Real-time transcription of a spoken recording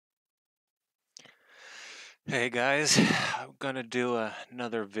Hey guys, I'm gonna do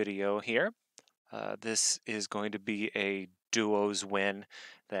another video here. This is going to be a duos win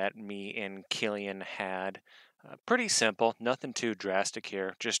that me and Killian had. Pretty simple, nothing too drastic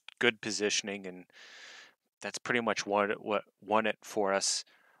here, just good positioning, and that's pretty much what won it for us.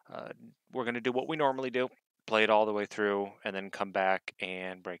 Uh, we're gonna do what we normally do, play it all the way through, and then come back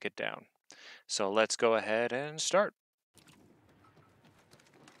and break it down. So let's go ahead and start.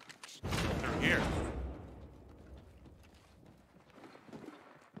 They're here.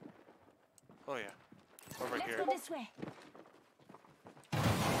 Oh yeah. Over Let's here. go this way.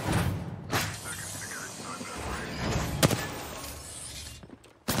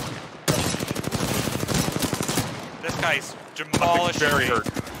 This guy's demolishing Very me. hurt.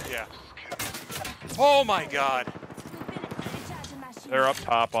 Yeah. Oh my god. They're up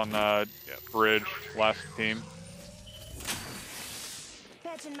top on the bridge, last team.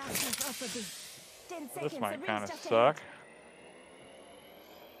 This might kind of suck.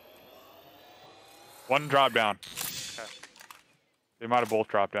 One drop down. Okay. They might have both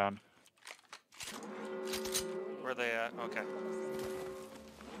dropped down. Where are they at? Okay.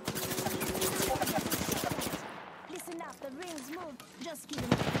 Listen up, the rings move. Just keep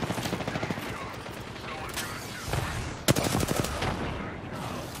them.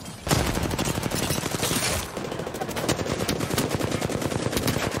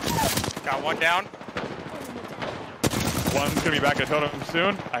 Got one down. One's gonna be back at totem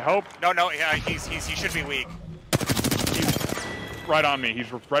soon, I hope. No, yeah, he should be weak. He's right on me.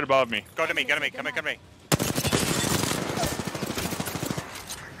 He's right above me. Go to me. Come to me.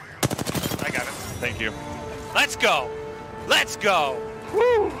 I got it. Thank you. Let's go.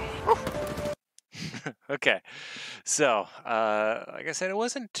 Woo! Okay, so like I said, it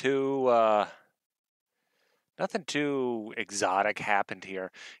wasn't too nothing too exotic happened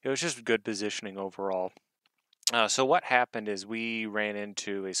here. It was just good positioning overall. So what happened is we ran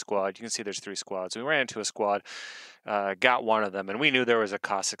into a squad. You can see there's 3 squads. We ran into a squad, got one of them, and we knew there was a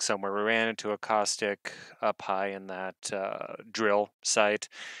caustic somewhere. We ran into a caustic up high in that drill site,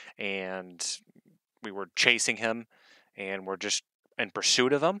 and we were chasing him, and we're just in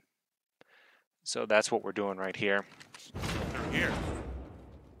pursuit of him. So that's what we're doing right here. They're here.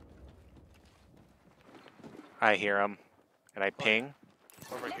 I hear him, and I ping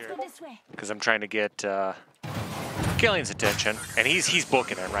Over Let's here. go this way. because I'm trying to get Killian's attention, and he's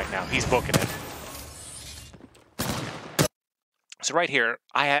booking it right now. He's booking it. So right here,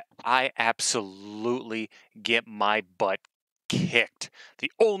 I absolutely get my butt kicked.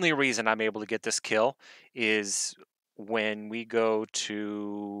 The only reason I'm able to get this kill is when we go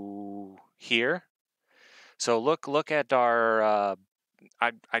to here. So look at our.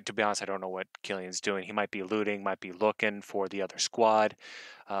 To be honest, I don't know what Killian's doing. He might be looting, might be looking for the other squad.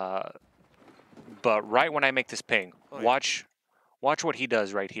 But right when I make this ping, Oh, yeah. watch what he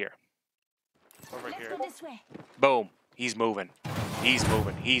does right here. Over Let's here. go this way. Boom. He's moving. He's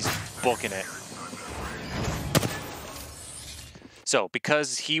booking it. So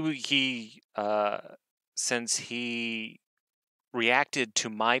because he since he reacted to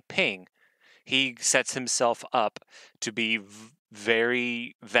my ping, he sets himself up to be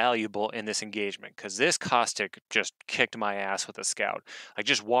very valuable in this engagement, because this caustic just kicked my ass with a scout. I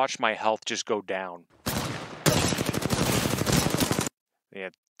just watched my health just go down. Yeah,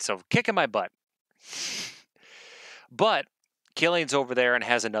 so kicking my butt. But Killian's over there and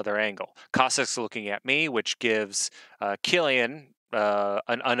has another angle. Caustic's looking at me, which gives Killian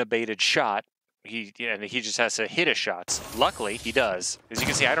an unabated shot. He just has to hit his shots. Luckily, he does. As you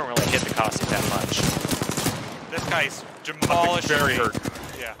can see, I don't really hit the caustic that much. This guy's demolishing Very me. hurt.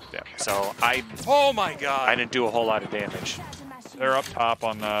 Yeah. Yeah. So Oh my god. I didn't do a whole lot of damage. They're up top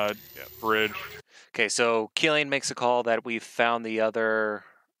on the bridge. Okay, so Killian makes a call that we've found the other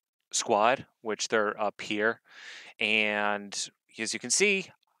squad, which they're up here. And as you can see,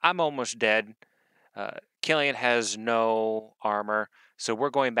 I'm almost dead. Killian has no armor, so we're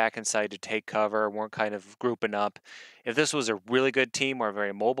going back inside to take cover. We're kind of grouping up. If this was a really good team or a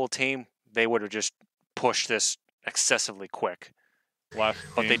very mobile team, they would have just pushed this excessively quick. Last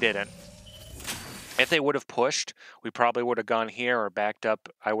But they team. didn't. If they would have pushed, we probably would have gone here or backed up.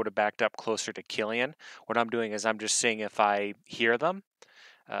 I would have backed up closer to Killian. What I'm doing is I'm just seeing if I hear them.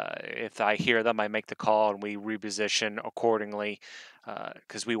 If I hear them, I make the call and we reposition accordingly,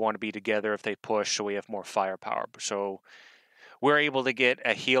 because we want to be together if they push, so we have more firepower. So we're able to get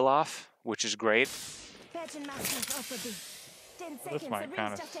a heal off, which is great. This might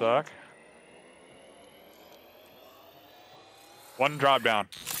kind of suck. One drop down.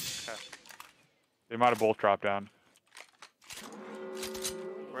 Okay. They might have both dropped down.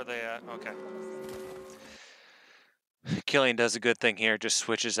 Where are they at? Okay. Killian does a good thing here, just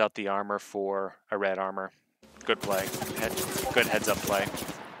switches out the armor for a red armor. Good play. Good heads up play.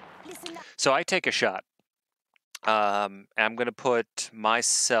 Listen up. So I take a shot. I'm going to put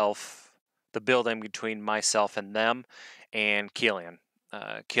myself, the building between myself and them, and Killian.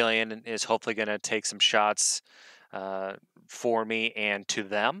 Killian is hopefully going to take some shots for me and to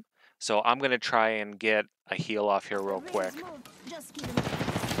them. So I'm going to try and get a heal off here real quick. Just keep it.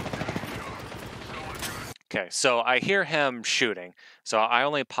 Okay, so I hear him shooting. So I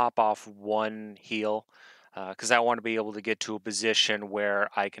only pop off one heal because I want to be able to get to a position where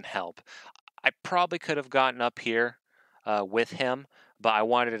I can help. I probably could have gotten up here with him, but I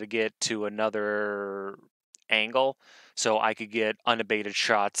wanted to get to another angle so I could get unabated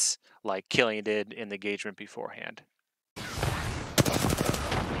shots like Killian did in the engagement beforehand.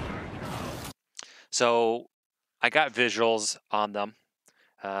 So I got visuals on them.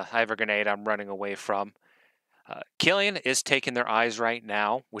 I have a grenade I'm running away from. Killian is taking their eyes right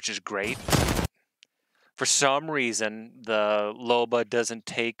now, which is great. For some reason, the Loba doesn't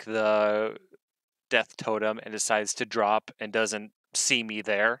take the death totem and decides to drop and doesn't see me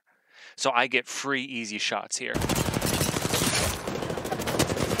there. So I get free, easy shots here.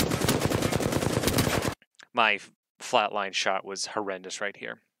 My flatline shot was horrendous right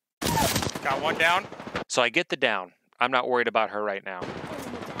here. Got one down. So I get the down. I'm not worried about her right now.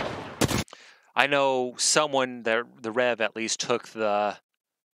 I know someone, the Rev at least, took the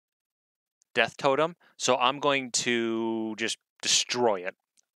death totem, so I'm going to just destroy it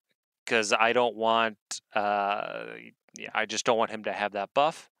because I don't want, I just don't want him to have that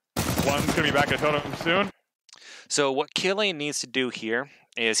buff. One's gonna be back at totem soon. So what Killian needs to do here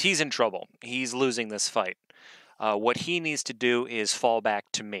is he's in trouble. He's losing this fight. What he needs to do is fall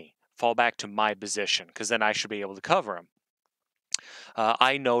back to me, fall back to my position, because then I should be able to cover him.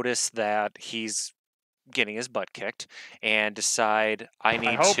 I notice that he's getting his butt kicked and decide I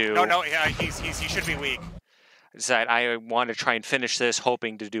need to... No, yeah, he should be weak. Decide I want to try and finish this,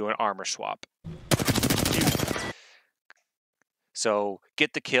 hoping to do an armor swap. So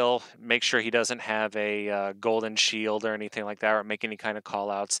get the kill, make sure he doesn't have a golden shield or anything like that, or make any kind of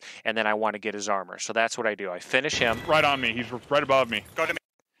call-outs, and then I want to get his armor. So that's what I do. I finish him. Right on me. He's right above me. Go to me.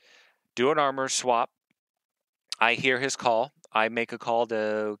 Do an armor swap. I hear his call. I make a call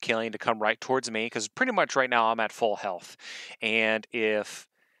to Killian to come right towards me, because pretty much right now I'm at full health. And if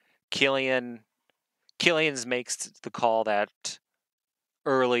Killian's makes the call that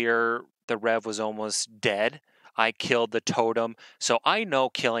earlier the Rev was almost dead, I killed the totem. So I know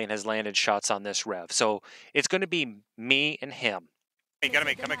Killian has landed shots on this Rev. So it's going to be me and him. You got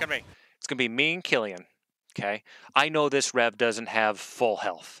me. Come me. It's going to be me and Killian. Okay? I know this Rev doesn't have full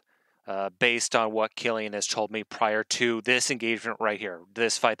health. Based on what Killian has told me prior to this engagement right here,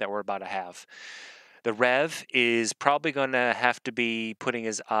 this fight that we're about to have. The Rev is probably going to have to be putting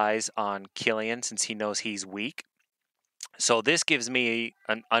his eyes on Killian since he knows he's weak. So this gives me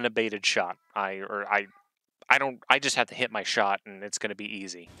an unabated shot. I just have to hit my shot and it's going to be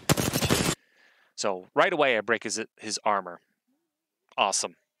easy. So right away I break his armor.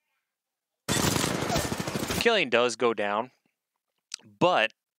 Awesome. Killian does go down,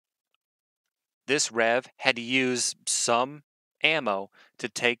 but this Rev had to use some ammo to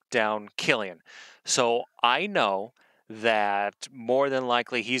take down Killian. So I know that more than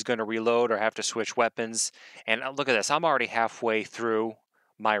likely he's going to reload or have to switch weapons. And look at this. I'm already halfway through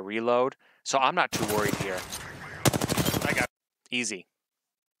my reload, so I'm not too worried here. I got easy.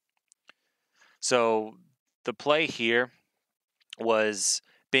 So the play here was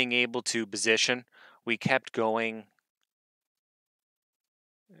being able to position. We kept going.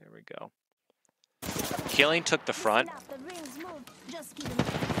 There we go. Killian took the front.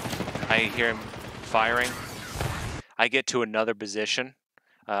 I hear him firing. I get to another position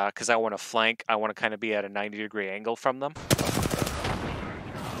because I want to flank. I want to kind of be at a 90-degree angle from them.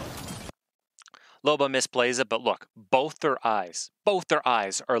 Loba misplays it, but look, both their eyes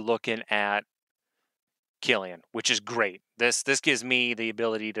are looking at Killian, which is great. This gives me the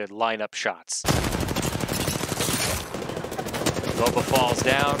ability to line up shots. Loba falls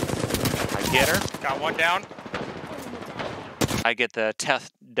down. I get her. Got one down. I get the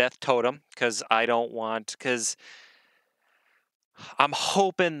death totem because I don't want, because I'm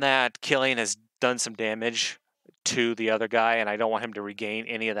hoping that Killian has done some damage to the other guy and I don't want him to regain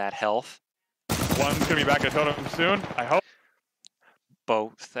any of that health. One's going to be back at totem soon, I hope.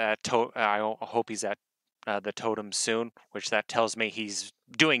 Both at I hope he's at the totem soon, which that tells me he's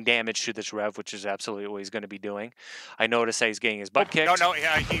doing damage to this Rev, which is absolutely what he's going to be doing. I notice that he's getting his butt kicked. No,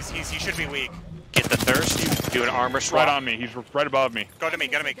 yeah, he should be weak. Get the thirst, do an armor swap. Right on me, he's right above me. Go to me,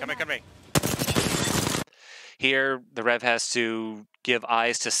 come me. Here, the Rev has to give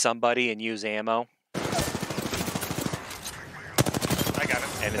eyes to somebody and use ammo, I got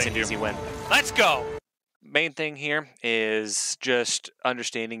it. and it's an easy win. Let's go. Main thing here is just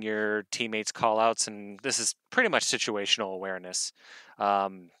understanding your teammates' callouts, and this is pretty much situational awareness.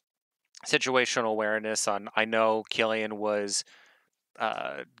 Situational awareness on, I know Killian was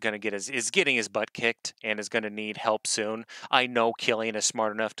getting his butt kicked and is gonna need help soon. I know Killian is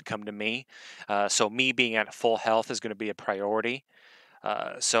smart enough to come to me, so me being at full health is going to be a priority.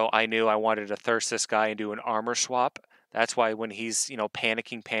 So I knew I wanted to thirst this guy and do an armor swap. That's why when he's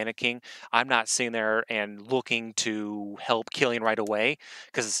panicking, I'm not sitting there and looking to help Killian right away,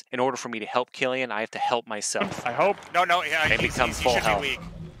 because in order for me to help Killian, I have to help myself. I hope. No, yeah, And become he full should health. be weak.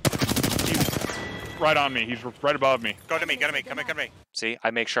 He's right on me. He's right above me. Go to me. Come to me. See,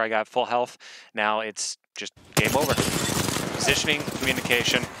 I make sure I got full health. Now it's just game over. Positioning,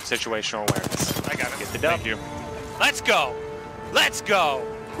 communication, situational awareness. I got it. Get the dub. Thank you. Let's go. Let's go.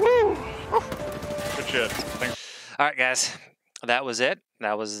 Woo! Good shit. Thanks. All right, guys, that was it.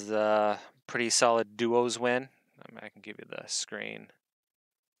 That was the pretty solid duos win. I can give you the screen.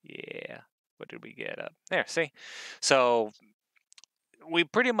 Yeah. What did we get up? There, see? So we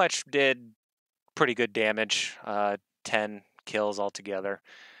pretty much did pretty good damage, 10 kills altogether.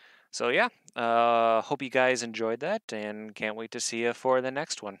 So yeah, hope you guys enjoyed that and can't wait to see you for the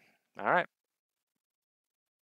next one. All right.